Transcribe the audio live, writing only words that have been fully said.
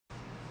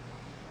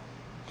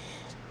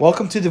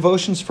Welcome to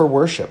Devotions for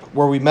Worship,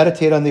 where we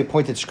meditate on the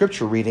appointed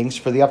scripture readings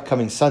for the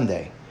upcoming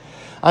Sunday.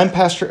 I'm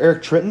Pastor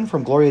Eric Tritton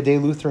from Gloria Dei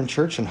Lutheran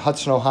Church in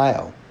Hudson,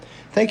 Ohio.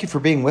 Thank you for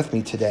being with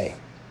me today.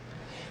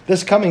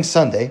 This coming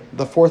Sunday,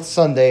 the fourth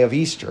Sunday of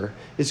Easter,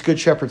 is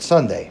Good Shepherd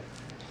Sunday.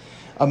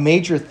 A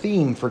major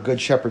theme for Good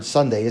Shepherd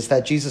Sunday is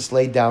that Jesus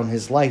laid down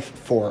his life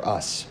for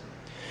us.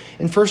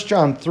 In 1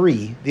 John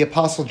 3, the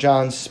Apostle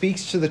John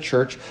speaks to the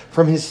church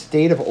from his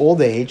state of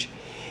old age,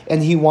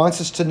 and he wants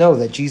us to know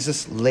that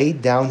Jesus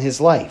laid down his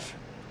life.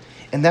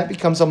 And that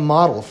becomes a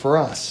model for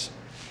us.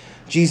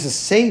 Jesus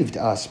saved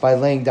us by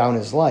laying down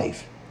his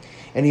life.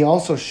 And he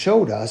also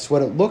showed us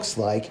what it looks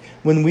like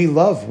when we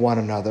love one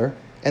another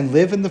and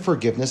live in the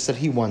forgiveness that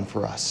he won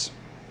for us.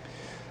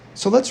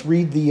 So let's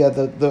read the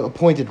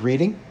appointed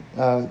reading.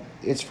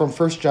 It's from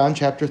 1 John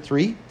chapter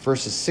 3,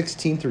 verses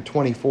 16 through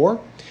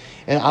 24.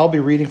 And I'll be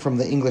reading from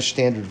the English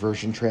Standard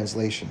Version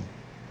translation.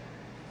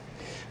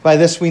 By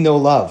this we know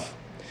love,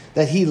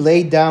 that he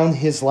laid down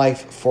his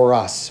life for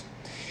us,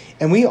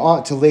 and we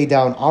ought to lay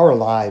down our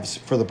lives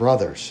for the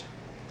brothers.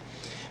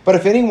 But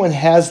if anyone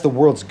has the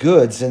world's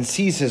goods and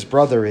sees his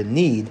brother in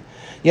need,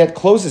 yet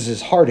closes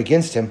his heart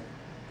against him,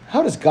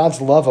 how does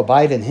God's love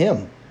abide in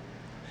him?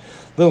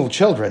 Little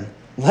children,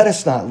 let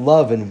us not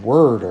love in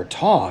word or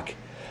talk,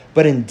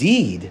 but in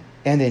deed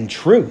and in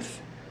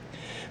truth.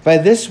 By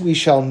this we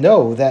shall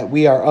know that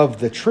we are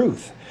of the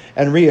truth,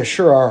 and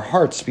reassure our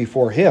hearts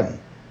before him.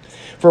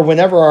 For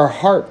whenever our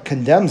heart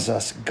condemns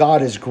us,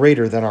 God is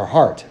greater than our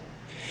heart,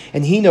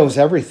 and he knows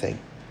everything.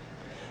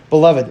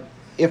 Beloved,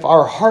 if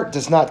our heart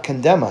does not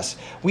condemn us,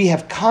 we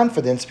have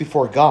confidence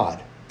before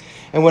God,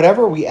 and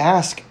whatever we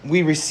ask,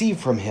 we receive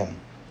from him,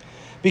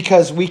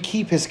 because we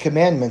keep his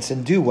commandments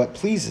and do what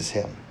pleases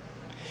him.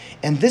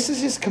 And this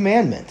is his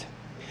commandment,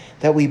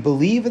 that we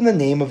believe in the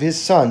name of his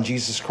Son,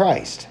 Jesus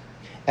Christ,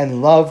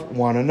 and love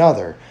one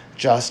another,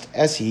 just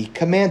as he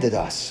commanded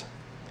us.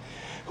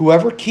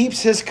 Whoever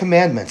keeps his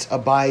commandments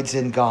abides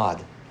in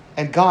God,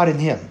 and God in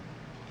him.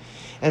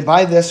 And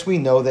by this we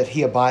know that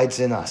he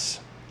abides in us,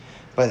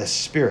 by the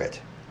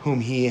Spirit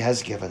whom he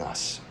has given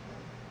us.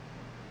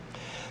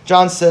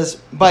 John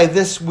says, by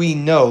this we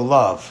know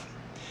love.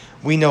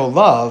 We know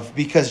love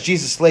because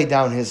Jesus laid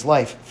down his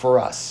life for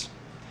us.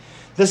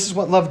 This is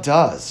what love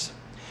does.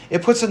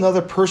 It puts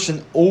another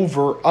person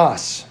over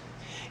us.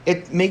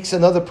 It makes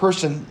another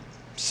person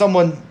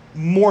someone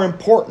more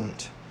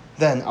important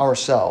than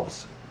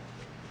ourselves.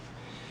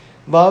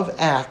 Love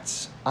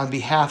acts on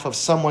behalf of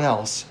someone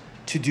else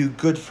to do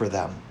good for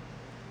them.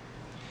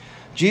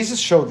 Jesus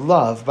showed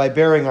love by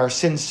bearing our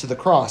sins to the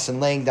cross and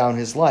laying down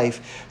his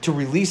life to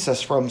release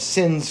us from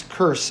sin's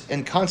curse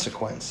and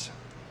consequence.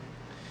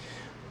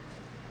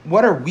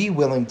 What are we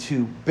willing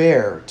to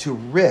bear, to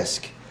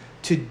risk,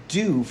 to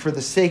do for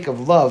the sake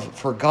of love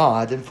for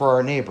God and for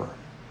our neighbor?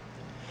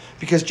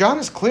 Because John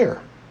is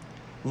clear.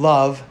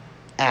 Love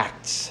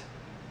acts.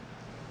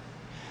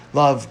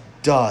 Love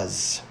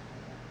does.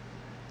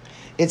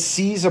 It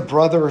sees a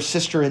brother or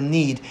sister in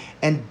need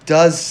and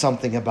does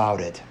something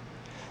about it.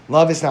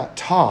 Love is not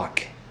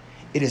talk.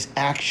 It is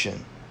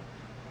action.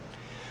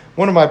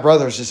 One of my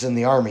brothers is in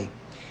the Army,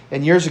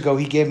 and years ago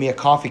he gave me a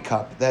coffee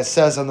cup that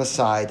says on the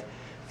side,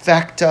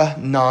 Facta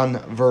non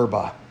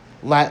verba,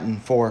 Latin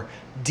for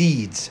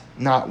deeds,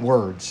 not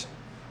words.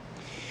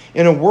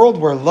 In a world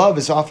where love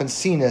is often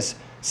seen as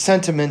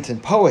sentiment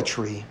and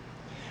poetry,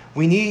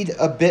 we need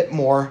a bit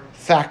more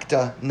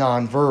facta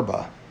non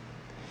verba.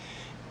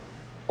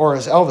 Or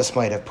as Elvis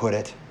might have put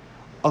it,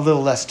 a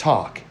little less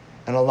talk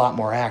and a lot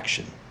more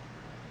action.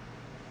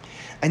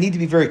 I need to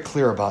be very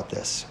clear about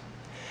this.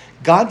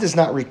 God does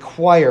not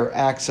require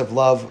acts of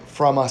love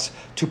from us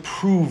to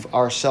prove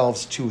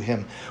ourselves to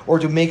him or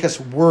to make us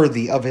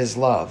worthy of his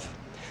love.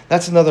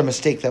 That's another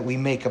mistake that we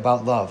make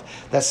about love,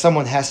 that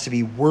someone has to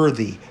be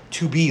worthy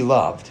to be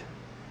loved.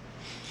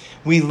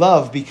 We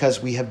love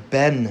because we have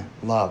been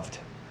loved.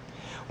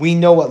 We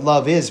know what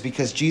love is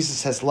because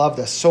Jesus has loved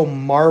us so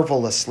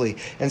marvelously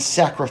and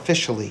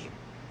sacrificially.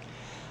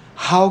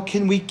 How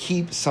can we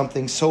keep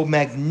something so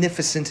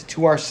magnificent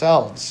to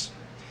ourselves?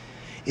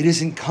 It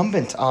is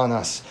incumbent on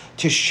us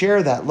to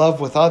share that love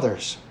with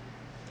others.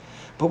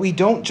 But we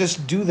don't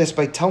just do this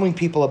by telling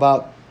people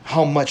about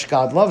how much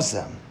God loves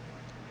them.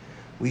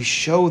 We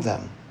show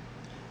them.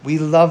 We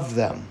love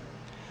them,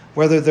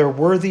 whether they're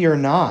worthy or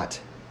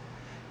not,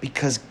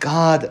 because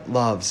God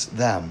loves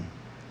them.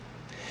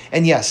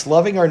 And yes,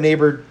 loving our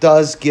neighbor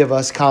does give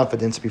us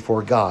confidence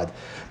before God,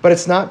 but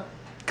it's not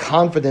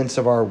confidence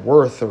of our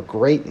worth or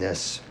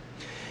greatness.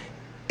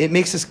 It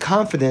makes us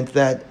confident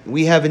that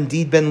we have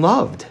indeed been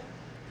loved,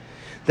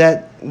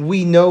 that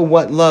we know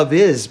what love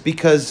is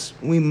because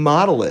we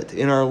model it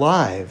in our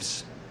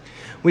lives.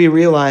 We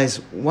realize,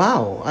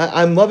 wow,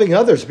 I'm loving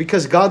others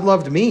because God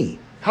loved me.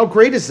 How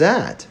great is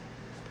that?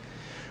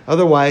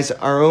 Otherwise,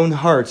 our own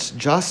hearts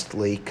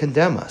justly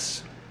condemn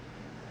us.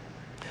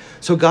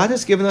 So God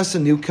has given us a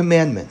new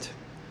commandment.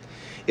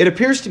 It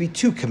appears to be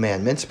two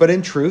commandments, but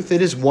in truth, it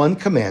is one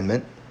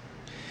commandment.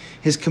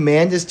 His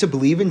command is to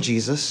believe in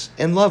Jesus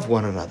and love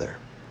one another.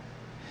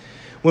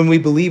 When we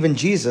believe in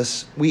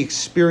Jesus, we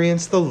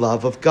experience the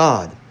love of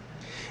God,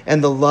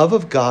 and the love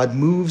of God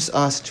moves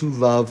us to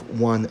love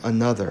one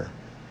another.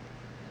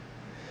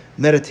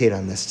 Meditate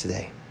on this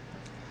today.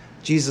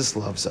 Jesus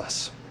loves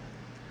us.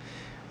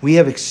 We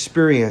have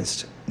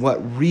experienced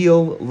what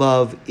real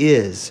love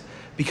is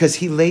because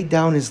he laid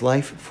down his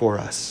life for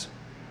us.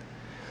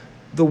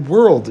 The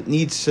world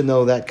needs to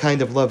know that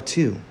kind of love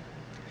too.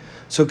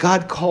 So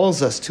God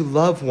calls us to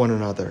love one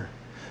another,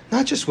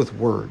 not just with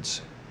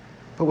words,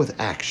 but with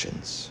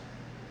actions.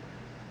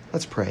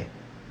 Let's pray.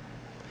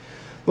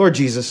 Lord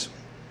Jesus,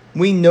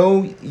 we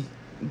know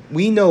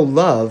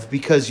love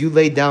because you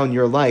laid down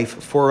your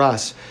life for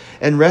us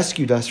and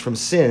rescued us from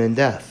sin and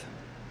death.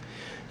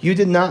 You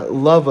did not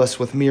love us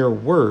with mere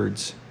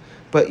words,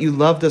 but you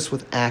loved us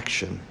with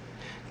action,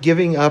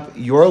 giving up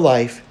your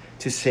life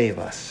to save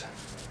us.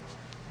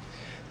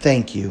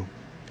 Thank you.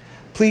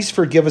 Please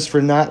forgive us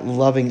for not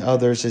loving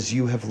others as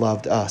you have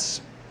loved us.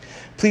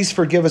 Please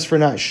forgive us for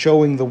not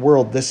showing the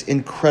world this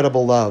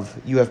incredible love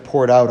you have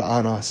poured out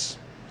on us.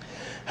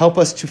 Help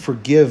us to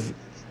forgive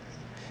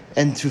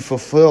and to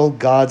fulfill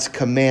God's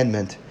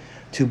commandment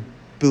to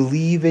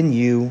believe in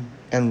you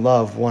and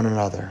love one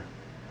another.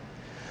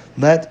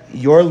 Let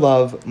your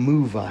love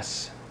move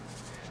us,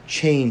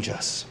 change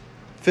us,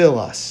 fill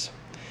us,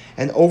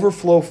 and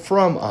overflow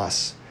from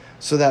us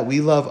so that we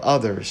love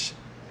others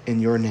in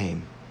your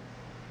name.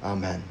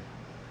 Amen.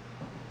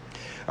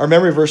 Our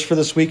memory verse for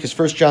this week is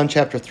 1 John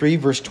chapter 3,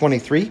 verse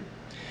 23.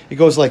 It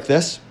goes like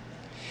this: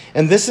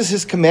 "And this is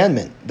his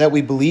commandment, that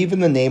we believe in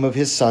the name of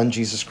his Son,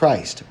 Jesus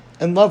Christ,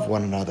 and love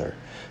one another,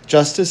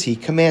 just as he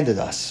commanded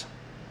us."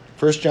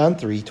 1 John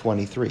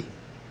 3:23.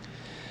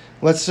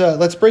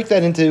 Let's break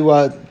that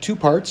into two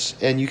parts,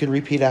 and you can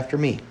repeat after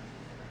me.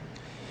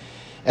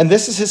 And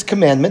this is his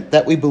commandment,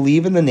 that we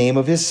believe in the name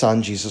of his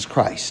Son, Jesus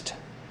Christ.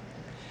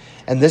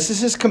 And this is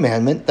his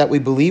commandment, that we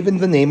believe in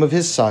the name of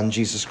his Son,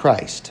 Jesus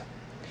Christ.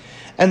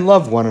 And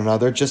love one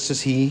another just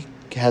as he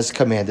has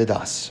commanded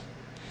us.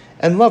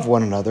 And love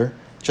one another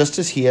just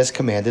as he has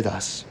commanded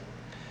us.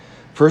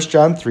 1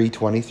 John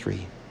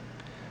 3:23.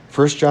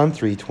 1 John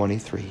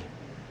 3:23.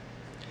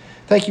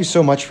 Thank you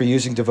so much for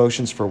using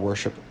devotions for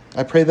worship.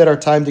 I pray that our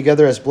time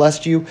together has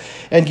blessed you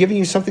and given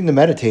you something to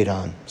meditate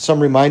on, some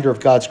reminder of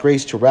God's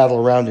grace to rattle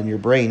around in your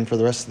brain for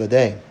the rest of the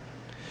day.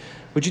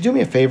 Would you do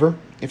me a favor?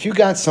 If you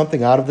got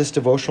something out of this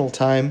devotional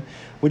time,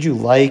 would you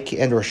like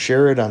and or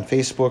share it on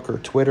Facebook or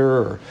Twitter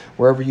or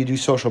wherever you do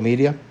social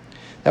media?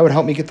 That would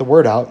help me get the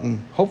word out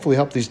and hopefully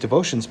help these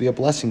devotions be a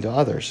blessing to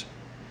others.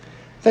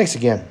 Thanks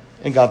again,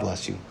 and God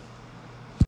bless you.